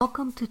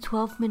Welcome to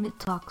 12-Minute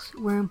Talks,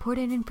 where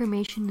important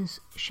information is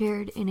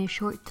shared in a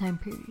short time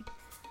period.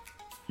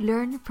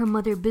 Learn from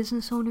other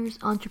business owners,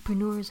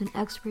 entrepreneurs, and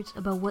experts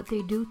about what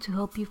they do to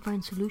help you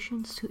find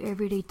solutions to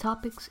everyday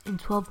topics in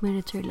 12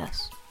 minutes or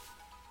less.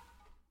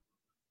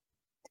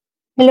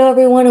 Hello,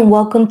 everyone, and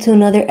welcome to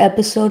another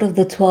episode of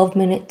the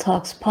 12-Minute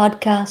Talks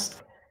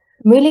podcast.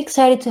 I'm really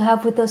excited to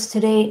have with us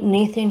today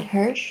Nathan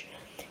Hirsch.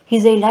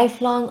 He's a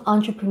lifelong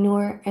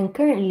entrepreneur and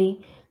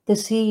currently the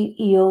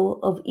CEO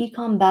of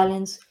Ecom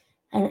Balance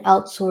and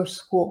Outsource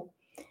School.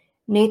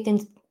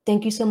 Nathan,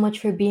 thank you so much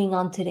for being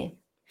on today.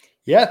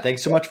 Yeah,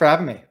 thanks so much for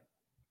having me.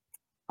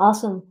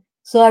 Awesome.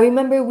 So I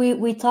remember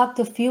we talked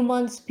a few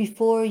months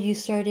before you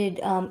started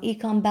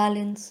Ecom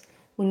Balance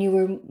when you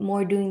were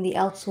more doing the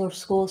outsource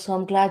school. So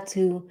I'm glad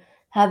to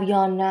have you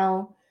on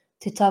now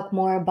to talk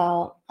more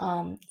about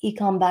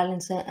Ecom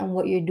Balance and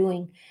what you're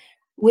doing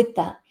with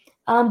that.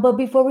 But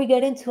before we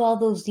get into all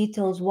those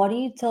details, why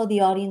don't you tell the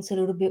audience a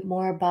little bit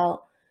more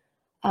about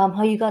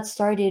how you got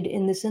started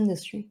in this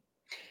industry?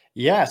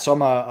 Yeah, so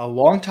I'm a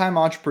longtime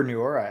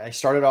entrepreneur. I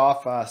started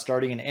off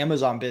starting an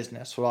Amazon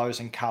business while I was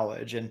in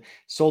college and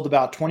sold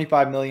about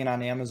 25 million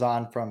on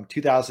Amazon from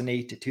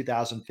 2008 to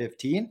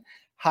 2015.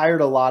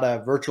 Hired a lot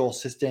of virtual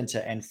assistants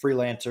and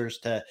freelancers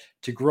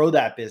to grow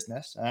that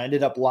business. And I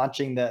ended up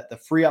launching the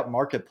Free Up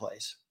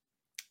Marketplace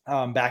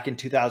back in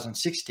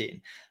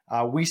 2016.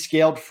 We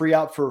scaled Free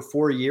Up for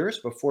 4 years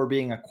before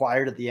being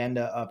acquired at the end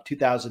of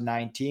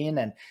 2019.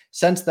 And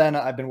since then,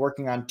 I've been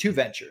working on two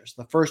ventures.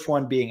 The first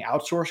one being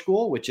Outsource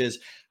School, which is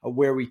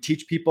where we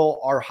teach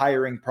people our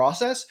hiring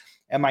process.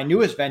 And my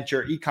newest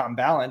venture, Ecom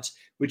Balance,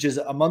 which is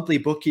a monthly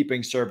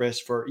bookkeeping service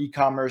for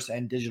e-commerce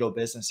and digital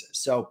businesses.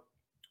 So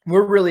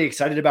we're really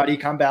excited about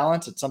Ecom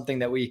Balance. It's something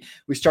that we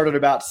started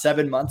about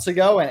 7 months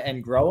ago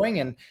and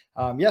growing. And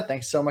yeah,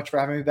 thanks so much for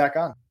having me back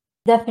on.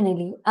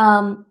 Definitely.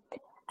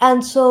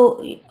 And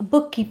so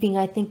bookkeeping,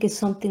 I think, is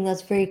something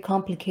that's very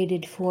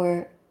complicated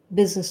for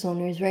business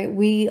owners, right?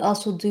 We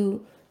also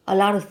do a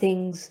lot of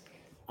things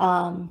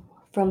um,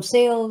 from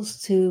sales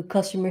to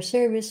customer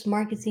service,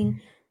 marketing,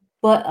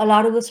 but a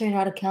lot of us are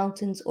not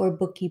accountants or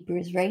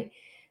bookkeepers, right?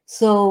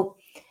 So,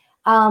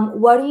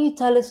 why don't you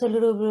tell us a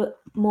little bit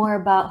more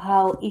about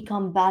how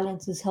Ecom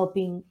Balance is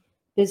helping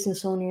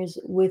business owners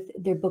with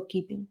their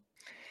bookkeeping?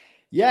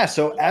 Yeah.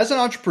 So as an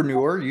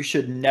entrepreneur, you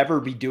should never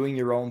be doing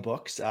your own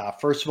books.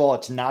 First of all,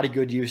 it's not a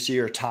good use of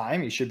your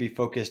time. You should be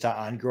focused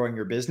on growing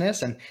your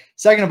business. And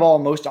second of all,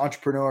 most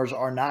entrepreneurs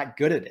are not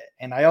good at it.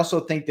 And I also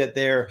think that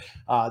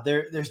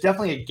there's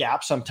definitely a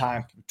gap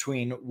sometimes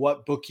between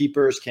what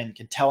bookkeepers can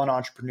tell an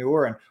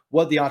entrepreneur and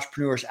what the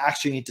entrepreneurs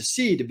actually need to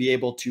see to be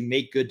able to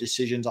make good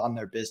decisions on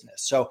their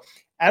business. So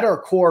at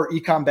our core,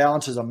 Ecom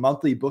Balance is a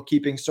monthly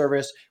bookkeeping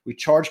service. We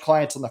charge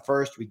clients on the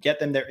first, we get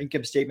them their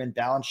income statement,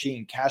 balance sheet,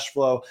 and cash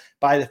flow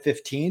by the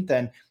 15th.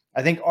 And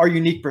I think our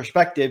unique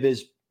perspective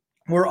is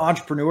we're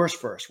entrepreneurs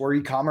first. We're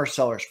e-commerce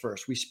sellers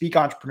first. We speak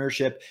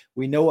entrepreneurship.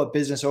 We know what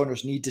business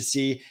owners need to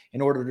see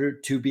in order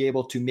to be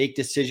able to make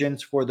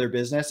decisions for their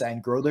business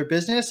and grow their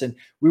business. And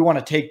we want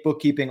to take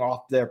bookkeeping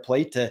off their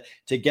plate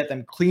to get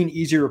them clean,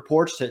 easy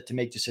reports to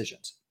make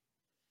decisions.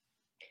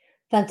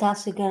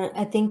 Fantastic. And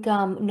I think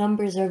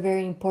numbers are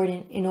very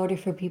important in order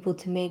for people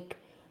to make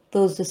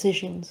those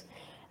decisions.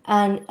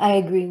 And I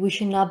agree, we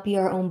should not be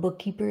our own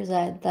bookkeepers.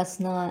 That's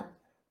not,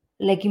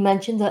 like you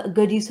mentioned, a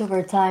good use of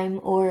our time,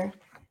 or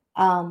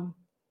um,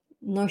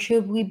 nor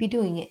should we be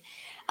doing it.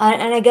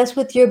 And I guess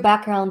with your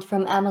background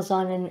from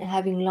Amazon and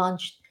having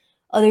launched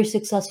other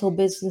successful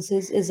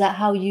businesses, is that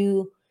how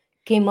you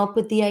came up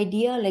with the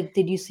idea? Like,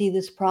 did you see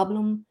this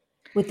problem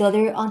with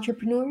other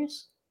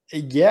entrepreneurs?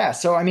 Yeah,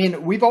 so I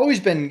mean, we've always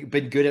been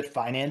good at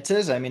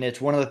finances. I mean,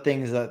 it's one of the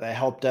things that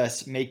helped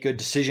us make good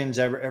decisions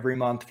every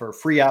month for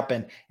Free Up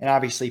and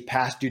obviously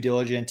pass due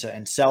diligence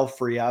and sell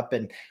Free Up.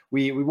 And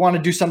we want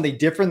to do something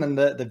different than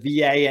the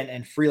VA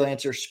and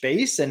freelancer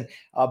space. And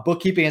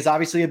bookkeeping is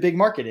obviously a big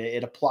market.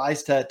 It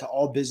applies to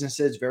all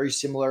businesses, very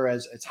similar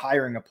as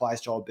hiring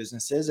applies to all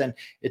businesses. And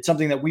it's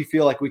something that we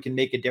feel like we can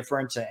make a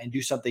difference and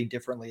do something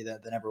differently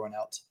than everyone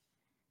else.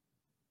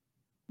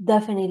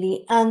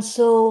 Definitely. And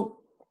so,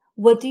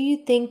 what do you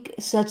think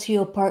sets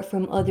you apart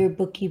from other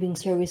bookkeeping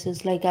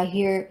services? Like, I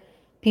hear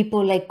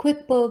people like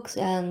QuickBooks,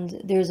 and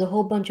there's a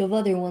whole bunch of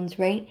other ones,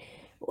 right?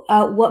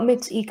 What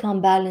makes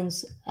Ecom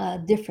Balance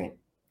different?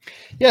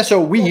 Yeah, so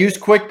we use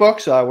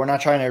QuickBooks. We're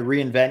not trying to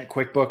reinvent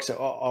QuickBooks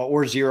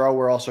or Xero.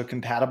 We're also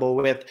compatible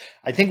with.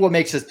 I think what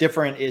makes us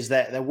different is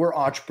that we're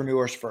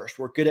entrepreneurs first.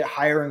 We're good at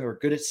hiring. We're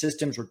good at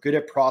systems. We're good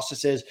at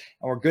processes,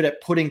 and we're good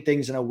at putting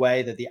things in a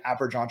way that the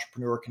average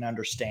entrepreneur can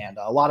understand.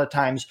 A lot of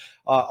times,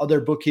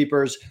 other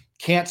bookkeepers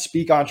can't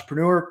speak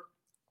entrepreneur.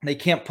 They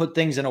can't put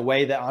things in a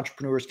way that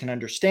entrepreneurs can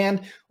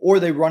understand, or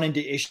they run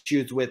into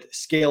issues with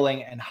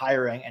scaling and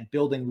hiring and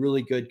building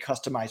really good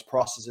customized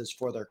processes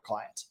for their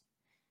clients.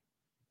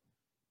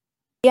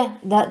 Yeah,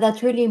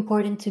 that's really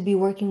important to be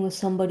working with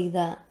somebody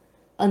that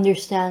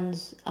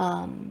understands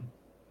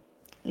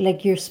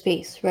like your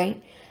space,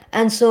 right?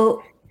 And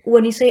so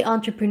when you say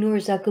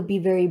entrepreneurs, that could be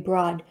very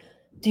broad.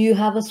 Do you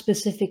have a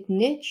specific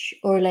niche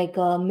or like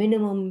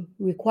minimum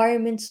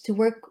requirements to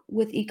work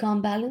with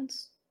Ecom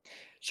Balance?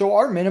 So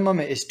our minimum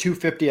is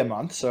 250 a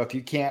month. So if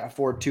you can't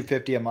afford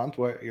 250 a month,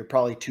 you're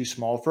probably too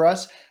small for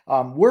us.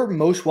 We're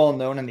most well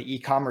known in the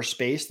e-commerce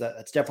space.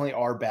 That's definitely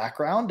our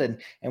background, and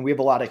we have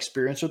a lot of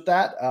experience with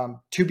that.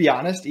 To be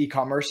honest,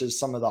 e-commerce is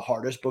some of the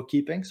hardest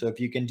bookkeeping. So if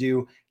you can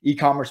do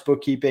e-commerce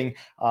bookkeeping,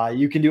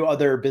 you can do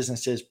other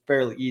businesses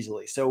fairly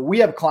easily. So we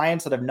have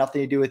clients that have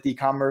nothing to do with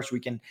e-commerce. We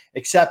can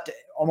accept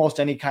almost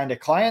any kind of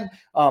client,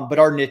 but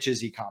our niche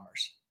is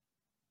e-commerce.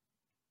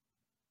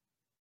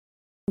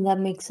 That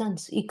makes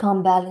sense.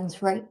 Ecom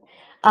Balance, right?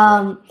 Right.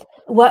 Um,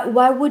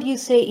 why would you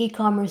say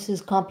e-commerce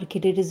is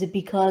complicated? Is it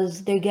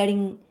because they're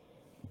getting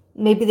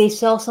maybe they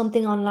sell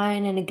something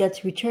online and it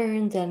gets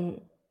returned,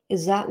 and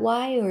is that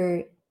why,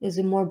 or is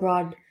it more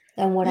broad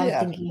than what I'm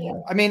Yeah. thinking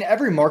here? I mean,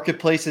 every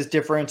marketplace is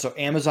different. So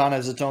Amazon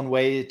has its own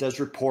way. It does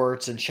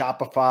reports and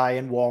Shopify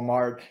and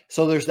Walmart.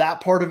 So there's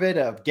that part of it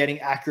of getting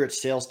accurate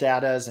sales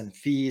data and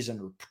fees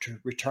and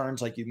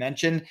returns, like you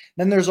mentioned.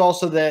 Then there's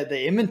also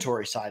the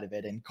inventory side of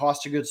it and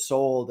cost of goods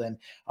sold and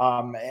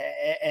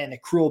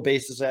accrual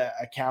basis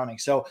accounting.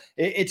 So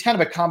it's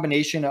kind of a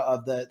combination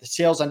of the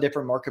sales on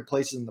different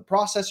marketplaces and the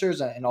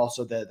processors and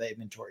also the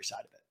inventory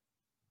side of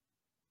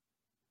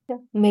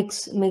it. Yeah.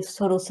 Makes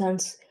total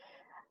sense.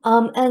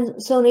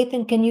 And so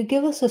Nathan, can you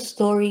give us a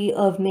story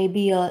of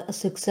maybe a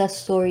success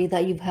story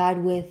that you've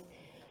had with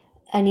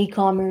an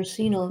e-commerce?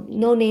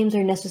 No names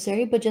are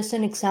necessary, but just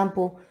an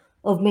example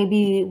of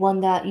maybe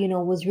one that,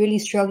 was really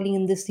struggling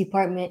in this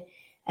department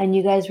and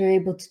you guys were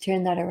able to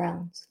turn that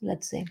around,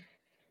 let's say.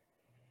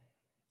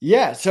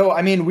 Yeah, so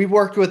I mean, we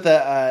worked with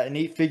an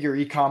eight-figure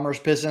e-commerce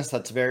business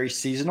that's very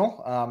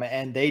seasonal,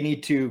 and they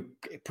need to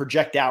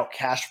project out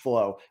cash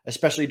flow,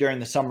 especially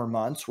during the summer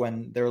months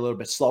when they're a little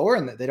bit slower,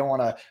 and they don't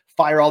want to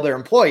fire all their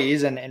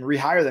employees and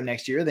rehire them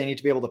next year. They need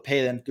to be able to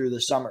pay them through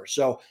the summer.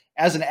 So,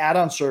 as an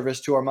add-on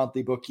service to our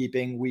monthly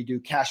bookkeeping, we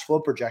do cash flow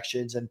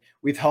projections, and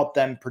we've helped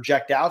them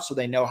project out so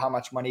they know how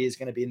much money is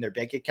going to be in their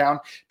bank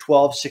account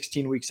 12,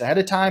 16 weeks ahead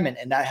of time,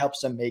 and that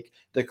helps them make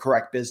the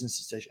correct business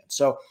decision.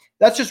 So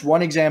that's just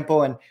one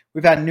example. And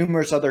we've had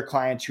numerous other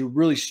clients who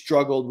really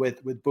struggled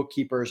with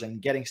bookkeepers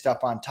and getting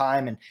stuff on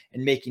time and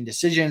making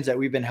decisions that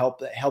we've been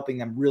helping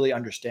them really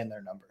understand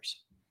their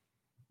numbers.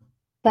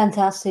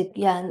 Fantastic.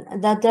 Yeah,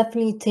 and that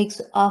definitely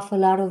takes off a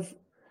lot of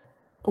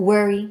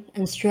worry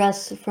and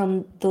stress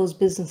from those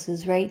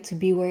businesses, right? To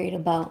be worried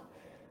about,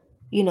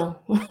 you know,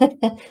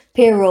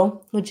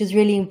 payroll, which is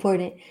really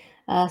important,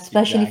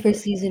 especially for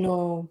Exactly.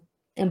 seasonal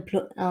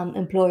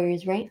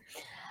employers, right?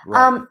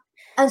 Right. Um,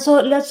 and so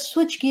let's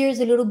switch gears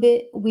a little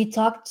bit. We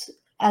talked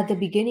at the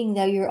beginning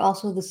that you're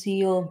also the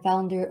CEO and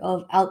founder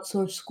of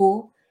Outsource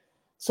School.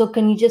 So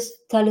can you just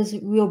tell us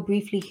real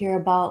briefly here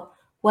about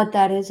what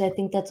that is? I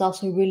think that's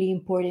also really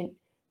important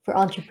for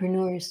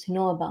entrepreneurs to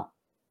know about.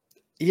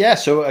 Yeah,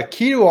 so a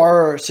key to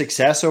our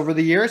success over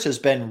the years has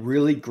been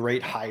really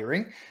great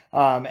hiring.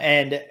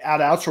 And at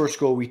Outsource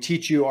School, we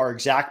teach you our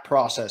exact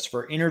process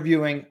for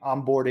interviewing,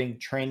 onboarding,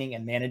 training,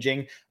 and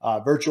managing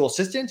virtual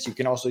assistants. You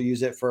can also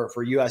use it for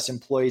US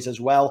employees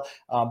as well.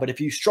 But if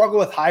you struggle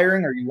with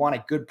hiring or you want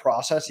a good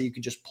process that you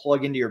can just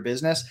plug into your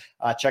business,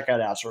 check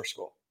out Outsource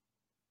School.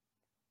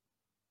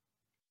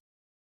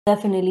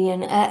 Definitely,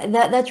 and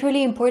that's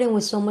really important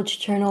with so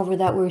much turnover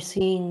that we're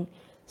seeing,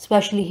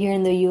 especially here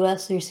in the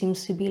U.S. There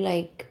seems to be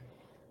like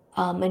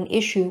an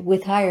issue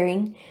with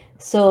hiring,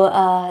 so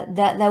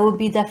that would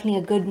be definitely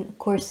a good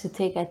course to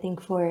take, I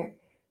think, for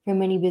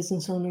many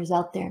business owners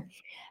out there.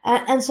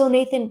 And so,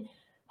 Nathan,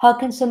 how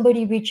can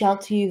somebody reach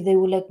out to you if they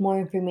would like more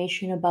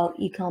information about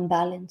Ecom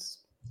Balance?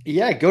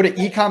 Yeah, go to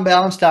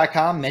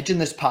ecombalance.com, mention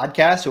this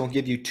podcast, and we'll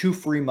give you 2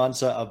 free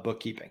months of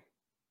bookkeeping.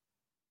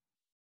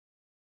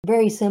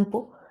 Very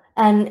simple.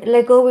 And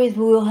like always,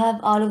 we will have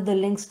all of the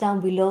links down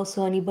below,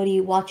 so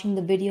anybody watching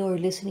the video or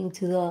listening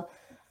to the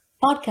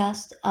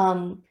podcast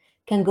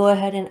can go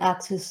ahead and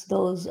access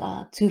those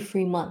 2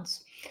 free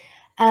months.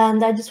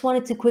 And I just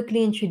wanted to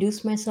quickly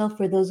introduce myself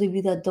for those of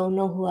you that don't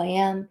know who I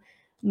am.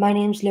 My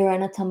name's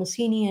Lorena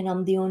Tomasini, and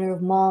I'm the owner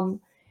of Mom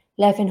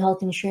Life and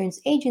Health Insurance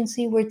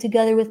Agency, where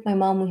together with my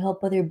mom, we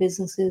help other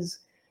businesses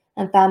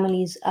and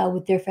families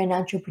with their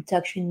financial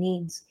protection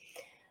needs.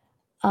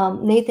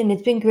 Nathan,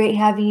 it's been great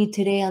having you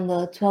today on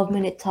the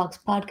 12-Minute Talks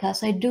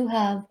podcast. I do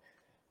have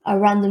a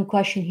random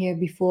question here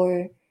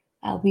before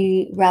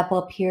we wrap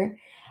up here.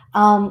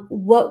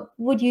 What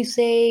would you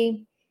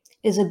say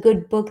is a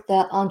good book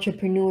that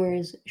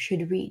entrepreneurs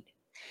should read?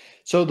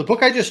 So the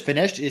book I just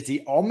finished is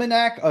the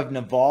Almanac of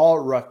Naval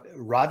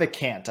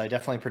Ravikant. I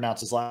definitely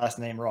pronounced his last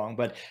name wrong,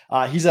 but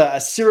he's a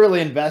serial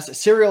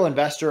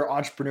investor,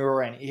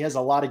 entrepreneur, and he has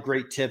a lot of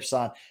great tips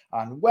on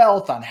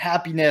wealth, on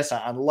happiness,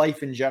 on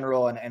life in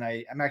general.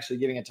 I'm actually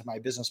giving it to my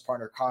business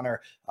partner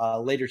Connor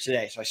later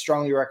today. So I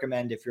strongly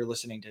recommend if you're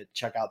listening to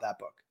check out that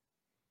book.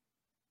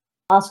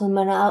 Awesome,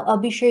 and I'll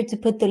be sure to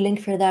put the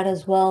link for that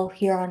as well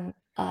here on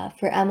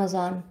for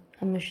Amazon.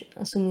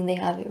 Assuming they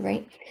have it,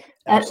 right?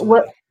 And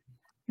Absolutely.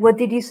 what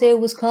did you say it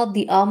was called?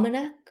 The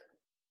Almanac?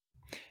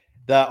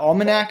 The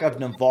Almanac of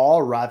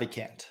Naval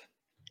Ravikant.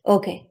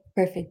 Okay,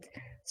 perfect.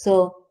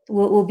 So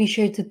we'll be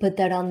sure to put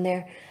that on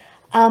there.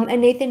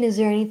 And Nathan, is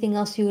there anything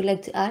else you would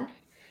like to add?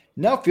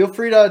 No, feel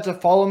free to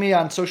follow me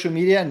on social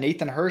media,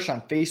 Nathan Hirsch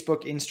on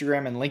Facebook,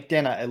 Instagram, and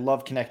LinkedIn. I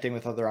love connecting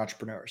with other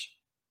entrepreneurs.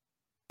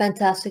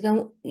 Fantastic.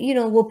 And,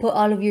 we'll put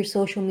all of your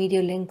social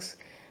media links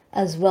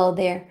as well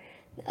there.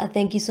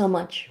 Thank you so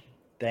much.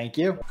 Thank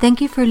you. Thank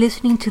you for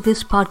listening to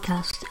this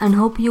podcast and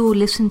hope you will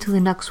listen to the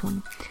next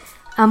one.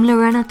 I'm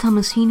Lorena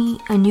Tomasini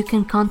and you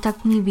can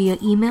contact me via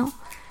email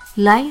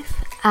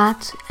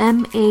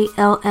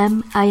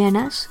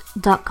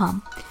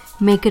life@malmins.com.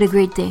 Make it a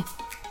great day.